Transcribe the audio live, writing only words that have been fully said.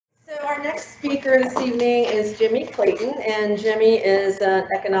Our next speaker this evening is Jimmy Clayton, and Jimmy is an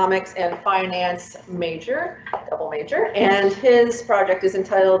economics and finance major, double major, and his project is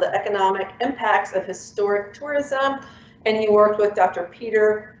entitled The Economic Impacts of Historic Tourism, and he worked with Dr.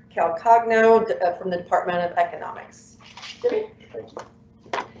 Peter Calcagno from the Department of Economics. Jimmy? Thank you.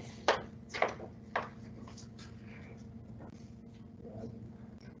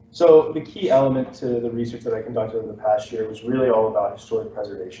 So the key element to the research that I conducted over the past year was really all about historic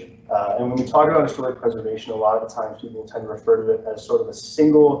preservation. And when we talk about historic preservation, a lot of the times people tend to refer to it as sort of a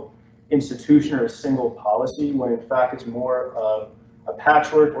single institution or a single policy, when in fact it's more of a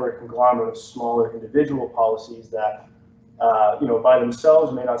patchwork or a conglomerate of smaller individual policies that, by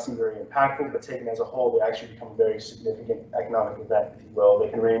themselves may not seem very impactful, but taken as a whole, they actually become a very significant economic event, if you will. They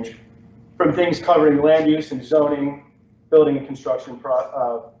can range from things covering land use and zoning, building and construction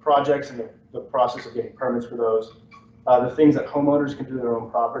projects and the process of getting permits for those, the things that homeowners can do to their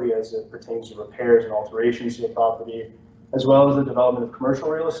own property as it pertains to repairs and alterations to the property, as well as the development of commercial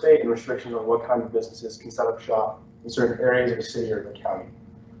real estate and restrictions on what kind of businesses can set up shop in certain areas of a city or the county.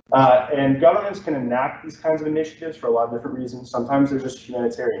 And governments can enact these kinds of initiatives for a lot of different reasons. Sometimes they're just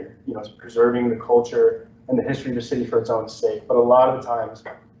humanitarian, it's preserving the culture and the history of the city for its own sake. But a lot of the times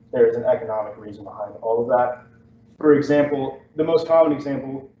there is an economic reason behind all of that. For example, the most common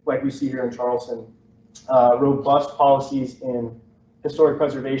example, like we see here in Charleston, robust policies in historic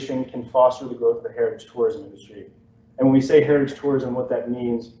preservation can foster the growth of the heritage tourism industry. And when we say heritage tourism, what that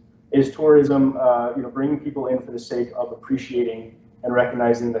means is tourism, bringing people in for the sake of appreciating and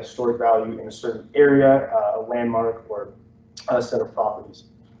recognizing the historic value in a certain area, a landmark, or a set of properties.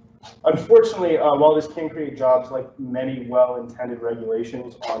 Unfortunately, while this can create jobs, like many well-intended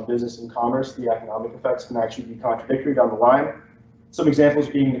regulations on business and commerce, the economic effects can actually be contradictory down the line. Some examples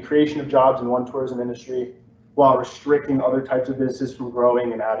being the creation of jobs in one tourism industry while restricting other types of businesses from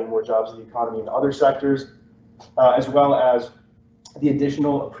growing and adding more jobs to the economy in other sectors, as well as the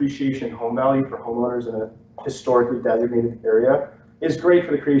additional appreciation home value for homeowners in a historically designated area is great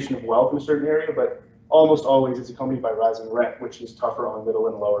for the creation of wealth in a certain area, but almost always it's accompanied by rising rent, which is tougher on middle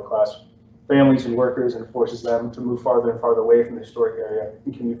and lower class families and workers and forces them to move farther and farther away from the historic area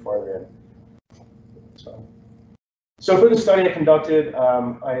and commute farther in. So for the study I conducted,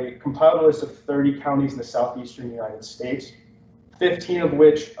 I compiled a list of 30 counties in the southeastern United States, 15 of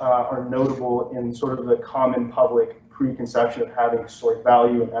which are notable in sort of the common public preconception of having historic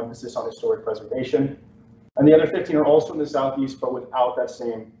value and emphasis on historic preservation. And the other 15 are also in the southeast, but without that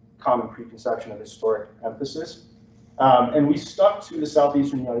same common preconception of historic emphasis. And we stuck to the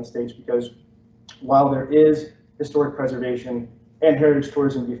southeastern United States because while there is historic preservation and heritage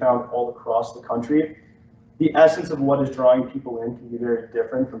tourism to be found all across the country, the essence of what is drawing people in can be very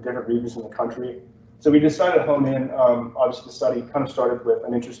different from different regions in the country. So we decided to hone in. Obviously the study kind of started with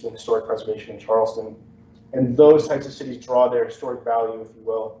an interest in historic preservation in Charleston, and those types of cities draw their historic value, if you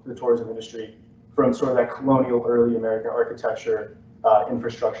will, to the tourism industry from sort of that colonial early American architecture,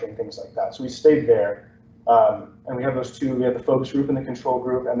 infrastructure and things like that. So we stayed there, and we have those two. We have the focus group and the control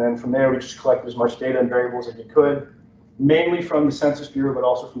group, and then from there we just collected as much data and variables as we could, mainly from the Census Bureau, but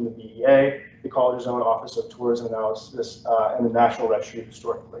also from the BEA, the College of Office of Tourism Analysis, and the National Registry of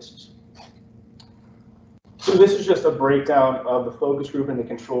Historic Places. So this is just a breakdown of the focus group and the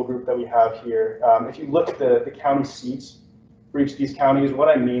control group that we have here. If you look at the county seats for each of these counties, what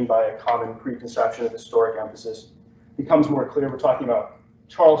I mean by a common preconception of historic emphasis becomes more clear. We're talking about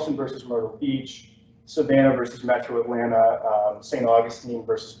Charleston versus Myrtle Beach, Savannah versus Metro Atlanta, St. Augustine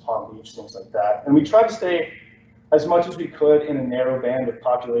versus Palm Beach, things like that. And we tried to stay as much as we could in a narrow band of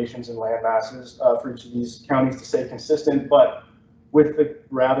populations and land masses for each of these counties to stay consistent, but with the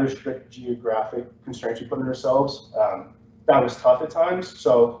rather strict geographic constraints we put on ourselves, that was tough at times.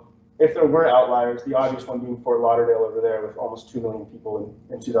 So if there were outliers, the obvious one being Fort Lauderdale over there with almost 2 million people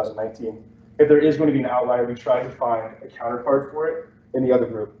in 2019. If there is going to be an outlier, we try to find a counterpart for it in the other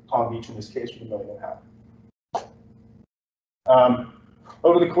group, Palm Beach in this case, with 1.5 million.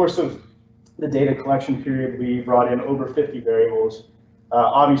 Over the course of the data collection period, we brought in over 50 variables.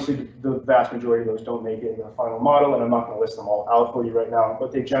 Obviously, the vast majority of those don't make it in the final model, and I'm not going to list them all out for you right now,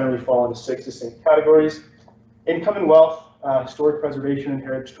 but they generally fall into 6 distinct categories: income and wealth, historic preservation and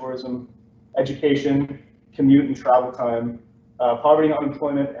heritage tourism, education, commute and travel time, poverty and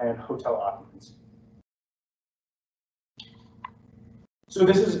unemployment, and hotel occupancy. So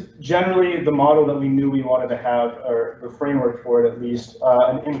this is generally the model that we knew we wanted to have, or the framework for it at least,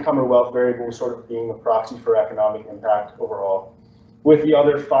 an income or wealth variable sort of being a proxy for economic impact overall, with the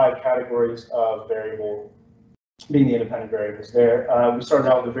other 5 categories of variable being the independent variables there. We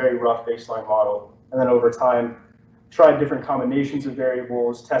started out with a very rough baseline model, and then over time tried different combinations of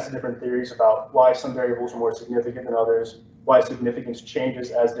variables, tested different theories about why some variables are more significant than others, why significance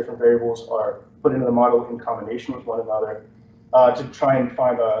changes as different variables are put into the model in combination with one another, to try and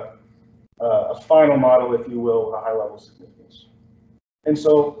find a final model, if you will, with a high level of significance. And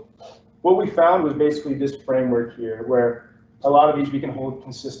so what we found was basically this framework here, where a lot of these we can hold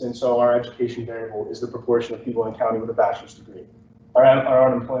consistent. So our education variable is the proportion of people in a county with a bachelor's degree. Our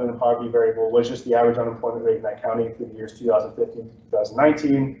unemployment and poverty variable was just the average unemployment rate in that county for the years 2015 to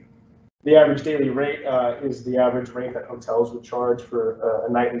 2019. The average daily rate is the average rate that hotels would charge for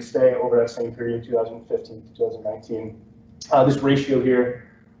a nightly stay over that same period, 2015 to 2019. This ratio here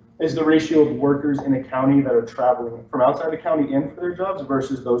is the ratio of workers in a county that are traveling from outside the county in for their jobs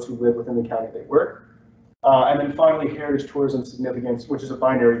versus those who live within the county they work. And then finally, heritage tourism significance, which is a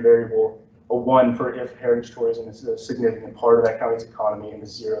binary variable, a 1 for if heritage tourism is a significant part of that county's economy, and a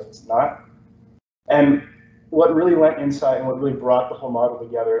 0 if it's not. And what really lent insight and what really brought the whole model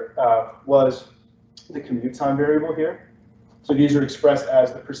together was the commute time variable here. So these are expressed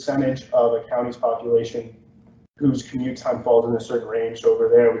as the percentage of a county's population whose commute time falls in a certain range. So over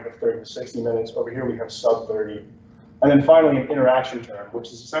there we have 30 to 60 minutes. Over here we have sub 30. And then finally an interaction term, which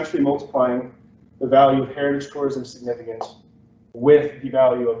is essentially multiplying the value of heritage tourism significance with the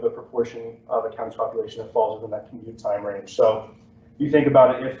value of the proportion of a county's population that falls within that commute time range. So if you think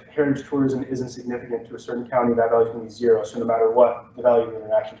about it, if heritage tourism isn't significant to a certain county, that value is going to be 0. So no matter what, the value of the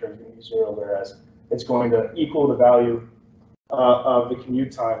interaction term is going to be 0, whereas it's going to equal the value of the commute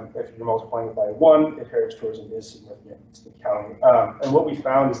time if you're multiplying it by 1, if heritage tourism is significant to the county. And what we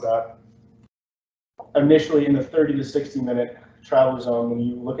found is that initially in the 30 to 60 minute travel zone, when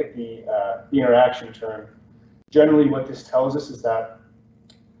you look at the interaction term, generally what this tells us is that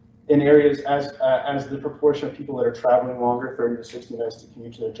in areas as the proportion of people that are traveling longer, 30 to 60 minutes to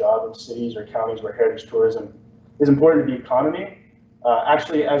commute to their job in cities or counties where heritage tourism is important to the economy,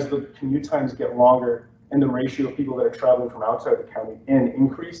 actually as the commute times get longer and the ratio of people that are traveling from outside the county in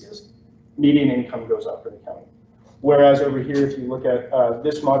increases, median income goes up for the county. Whereas over here, if you look at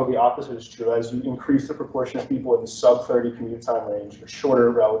this model, the opposite is true. As you increase the proportion of people in the sub 30 commute time range or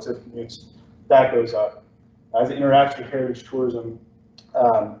shorter relative commutes, that goes up. As it interacts with heritage tourism,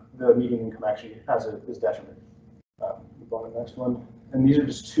 the median income actually is detrimental. Move on to the next one. And these are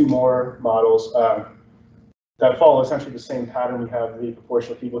just two more models that follow essentially the same pattern. We have the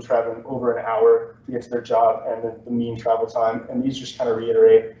proportion of people traveling over an hour to get to their job and then the mean travel time. And these just kind of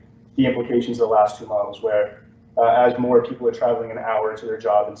reiterate the implications of the last two models, where as more people are traveling an hour to their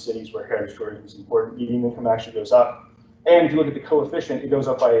job in cities where heritage tourism is important, median income actually goes up. And if you look at the coefficient, it goes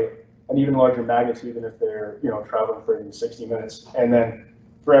up by an even larger magnitude than if they're traveling 30 to 60 minutes. And then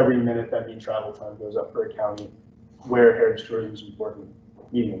for every minute that mean travel time goes up for a county where heritage tourism is important,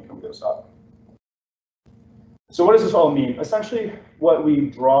 median income goes up. So what does this all mean? Essentially, what we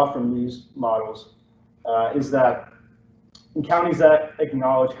draw from these models is that in counties that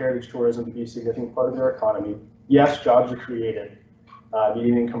acknowledge heritage tourism to be a significant part of their economy, yes, jobs are created,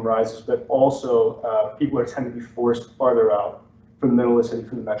 median income rises, but also people are tend to be forced farther out from the middle of the city,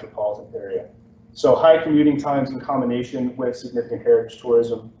 from the metropolitan area. So high commuting times in combination with significant heritage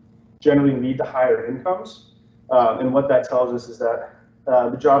tourism generally lead to higher incomes. And what that tells us is that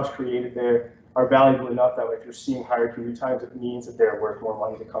the jobs created there are valuable enough that if you're seeing higher commute times, it means that they're worth more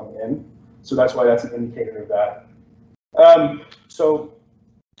money to come in. So that's why that's an indicator of that. So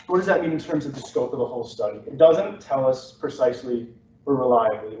what does that mean in terms of the scope of the whole study? It doesn't tell us precisely or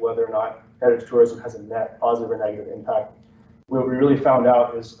reliably whether or not heritage tourism has a net positive or negative impact. What we really found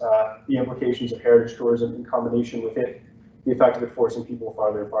out is the implications of heritage tourism in combination with it, the effect of it forcing people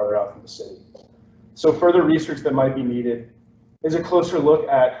farther and farther out from the city. So further research that might be needed is a closer look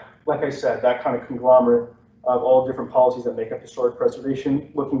at, like I said, that kind of conglomerate of all different policies that make up historic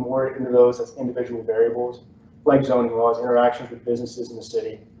preservation, looking more into those as individual variables, like zoning laws, interactions with businesses in the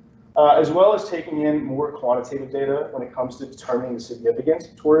city, as well as taking in more quantitative data when it comes to determining the significance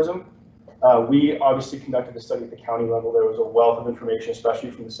of tourism. We obviously conducted a study at the county level. There was a wealth of information,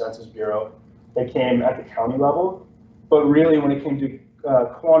 especially from the Census Bureau, that came at the county level. But really, when it came to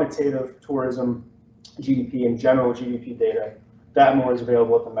quantitative tourism, GDP, and general GDP data, that more is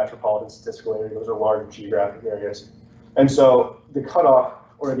available at the metropolitan statistical area. Those are larger geographic areas. And so the cutoff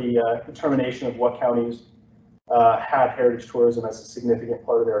or the determination of what counties had heritage tourism as a significant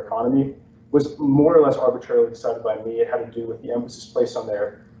part of their economy was more or less arbitrarily decided by me. It had to do with the emphasis placed on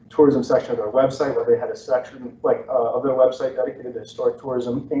their tourism section of their website, where they had a section of their website dedicated to historic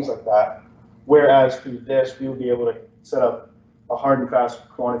tourism, things like that. Whereas through this, we would be able to set up a hard and fast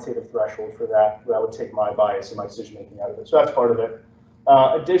quantitative threshold for that would take my bias and my decision making out of it. So that's part of it.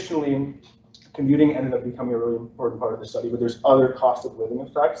 Additionally, commuting ended up becoming a really important part of the study, but there's other cost of living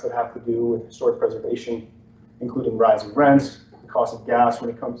effects that have to do with historic preservation, including rising rents, the cost of gas when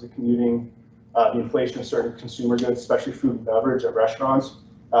it comes to commuting, the inflation of certain consumer goods, especially food and beverage at restaurants,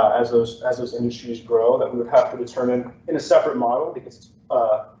 as those industries grow, that we would have to determine in a separate model, because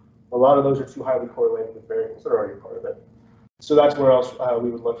a lot of those are too highly correlated with variables that are already part of it. So that's where else we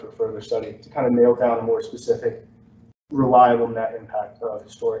would look for further study to kind of nail down a more specific, reliable net impact of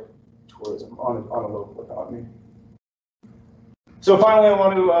historic tourism on a local economy. So finally, I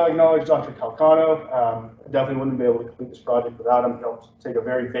want to acknowledge Dr. Calcagno. I definitely wouldn't be able to complete this project without him. He helped take a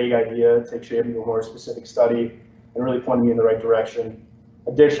very vague idea, take shape into a more specific study, and really pointed me in the right direction.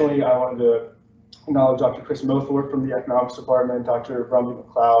 Additionally, I wanted to acknowledge Dr. Chris Mothorpe from the Economics Department, Dr. Brumby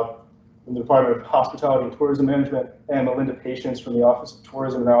McLeod from the Department of Hospitality and Tourism Management, and Melinda Patience from the Office of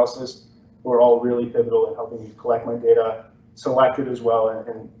Tourism Analysis, who are all really pivotal in helping me collect my data, select it as well,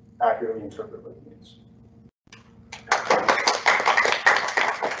 and accurately interpret what it means.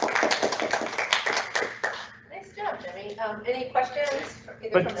 Nice job, Jimmy. Any questions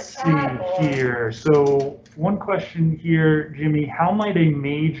either from the Let's chat or... see here. So one question here, Jimmy, how might a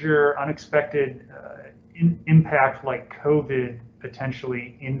major unexpected impact like COVID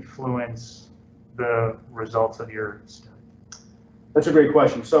potentially influence the results of your study? That's a great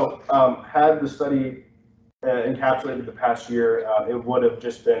question. So had the study encapsulated the past year, it would have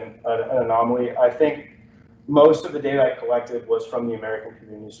just been an anomaly. I think most of the data I collected was from the American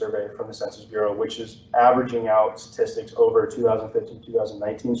Community Survey from the Census Bureau, which is averaging out statistics over 2015,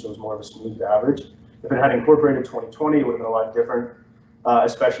 2019, so it was more of a smooth average. If it had incorporated 2020, it would have been a lot different,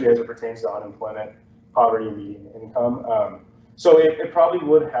 especially as it pertains to unemployment, poverty, and median income. So it probably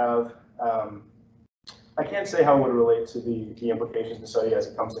would have, I can't say how it would relate to the implications of the study as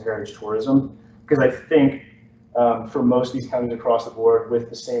it comes to heritage tourism, because I think for most of these counties across the board with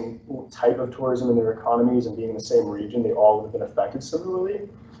the same type of tourism in their economies and being in the same region, they all would have been affected similarly.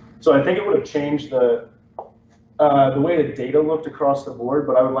 So I think it would have changed the way the data looked across the board,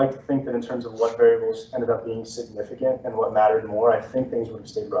 but I would like to think that in terms of what variables ended up being significant and what mattered more, I think things would have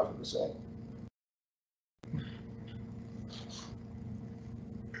stayed roughly the same.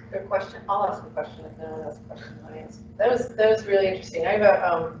 Good question. I'll ask a question if no one has a question in the audience. That was really interesting. I have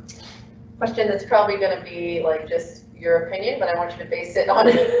a question that's probably going to be like just your opinion, but I want you to base it on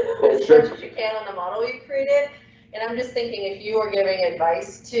as Sure. much as you can on the model you created. And I'm just thinking, if you were giving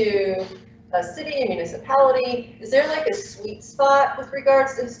advice to a city, a municipality, is there like a sweet spot with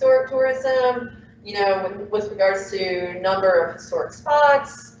regards to historic tourism? You know, with regards to number of historic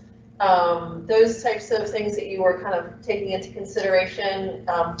spots, those types of things that you were kind of taking into consideration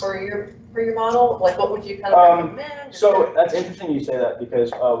for your model? Like, what would you kind of recommend? So that's interesting you say that,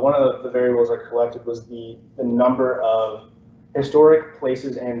 because one of the variables I collected was the number of historic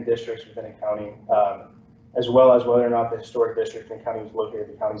places and districts within a county, as well as whether or not the historic district and county was located at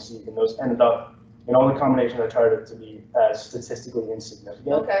the county seat, and those ended up, in all the combinations I tried it to be as statistically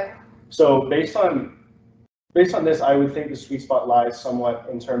insignificant. Okay. So based on this, I would think the sweet spot lies somewhat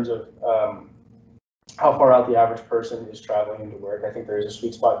in terms of how far out the average person is traveling into work. I think there is a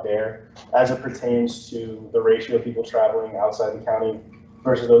sweet spot there as it pertains to the ratio of people traveling outside the county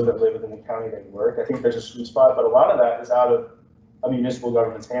versus those that live within the county that work. I think there's a sweet spot, but a lot of that is out of a municipal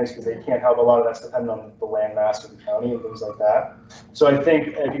government's hands because they can't help. A lot of that's dependent on the land mass of the county and things like that. So I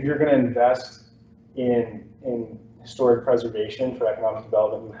think if you're going to invest in historic preservation for economic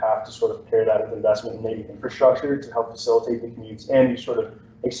development, you have to sort of pair that with investment in maybe infrastructure to help facilitate the commutes, and you sort of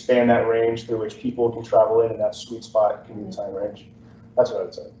expand that range through which people can travel in that sweet spot commute time range. That's what I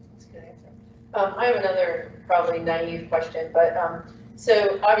would say. That's a good answer. I have another probably naive question, but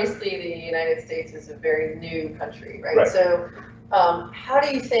so obviously the United States is a very new country, right? Right. So how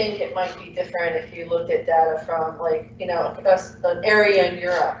do you think it might be different if you looked at data from, like, you know, an area in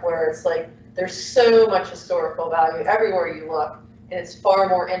Europe where it's like there's so much historical value everywhere you look, and it's far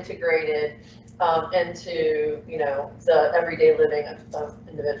more integrated into, you know, the everyday living of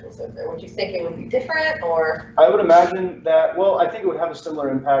individuals over there? Would you think it would be different, or? I would imagine that, well, I think it would have a similar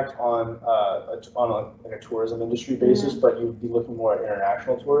impact on a tourism industry basis, but you would be looking more at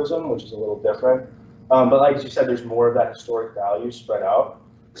international tourism, which is a little different. But like you said, there's more of that historic value spread out.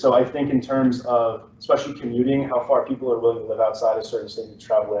 So I think in terms of, especially commuting, how far people are willing to live outside a certain city to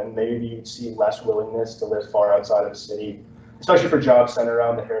travel in, maybe you'd see less willingness to live far outside of a city, especially for jobs centered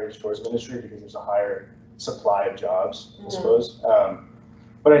around the heritage tourism industry, because there's a higher supply of jobs, I suppose.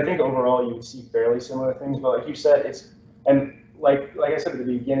 But I think overall you would see fairly similar things. But like you said, like I said at the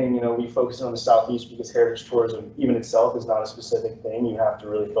beginning, you know, we focus on the Southeast because heritage tourism, even itself, is not a specific thing. You have to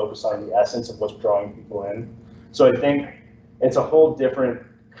really focus on the essence of what's drawing people in. So I think it's a whole different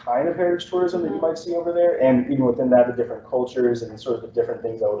kind of heritage tourism that you might see over there, and even within that, the different cultures and sort of the different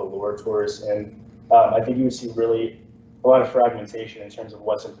things that would allure tourists. And I think you would see really a lot of fragmentation in terms of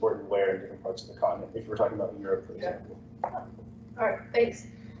what's important where in different parts of the continent, if we're talking about Europe, for example. All right, thanks.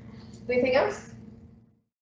 Anything else?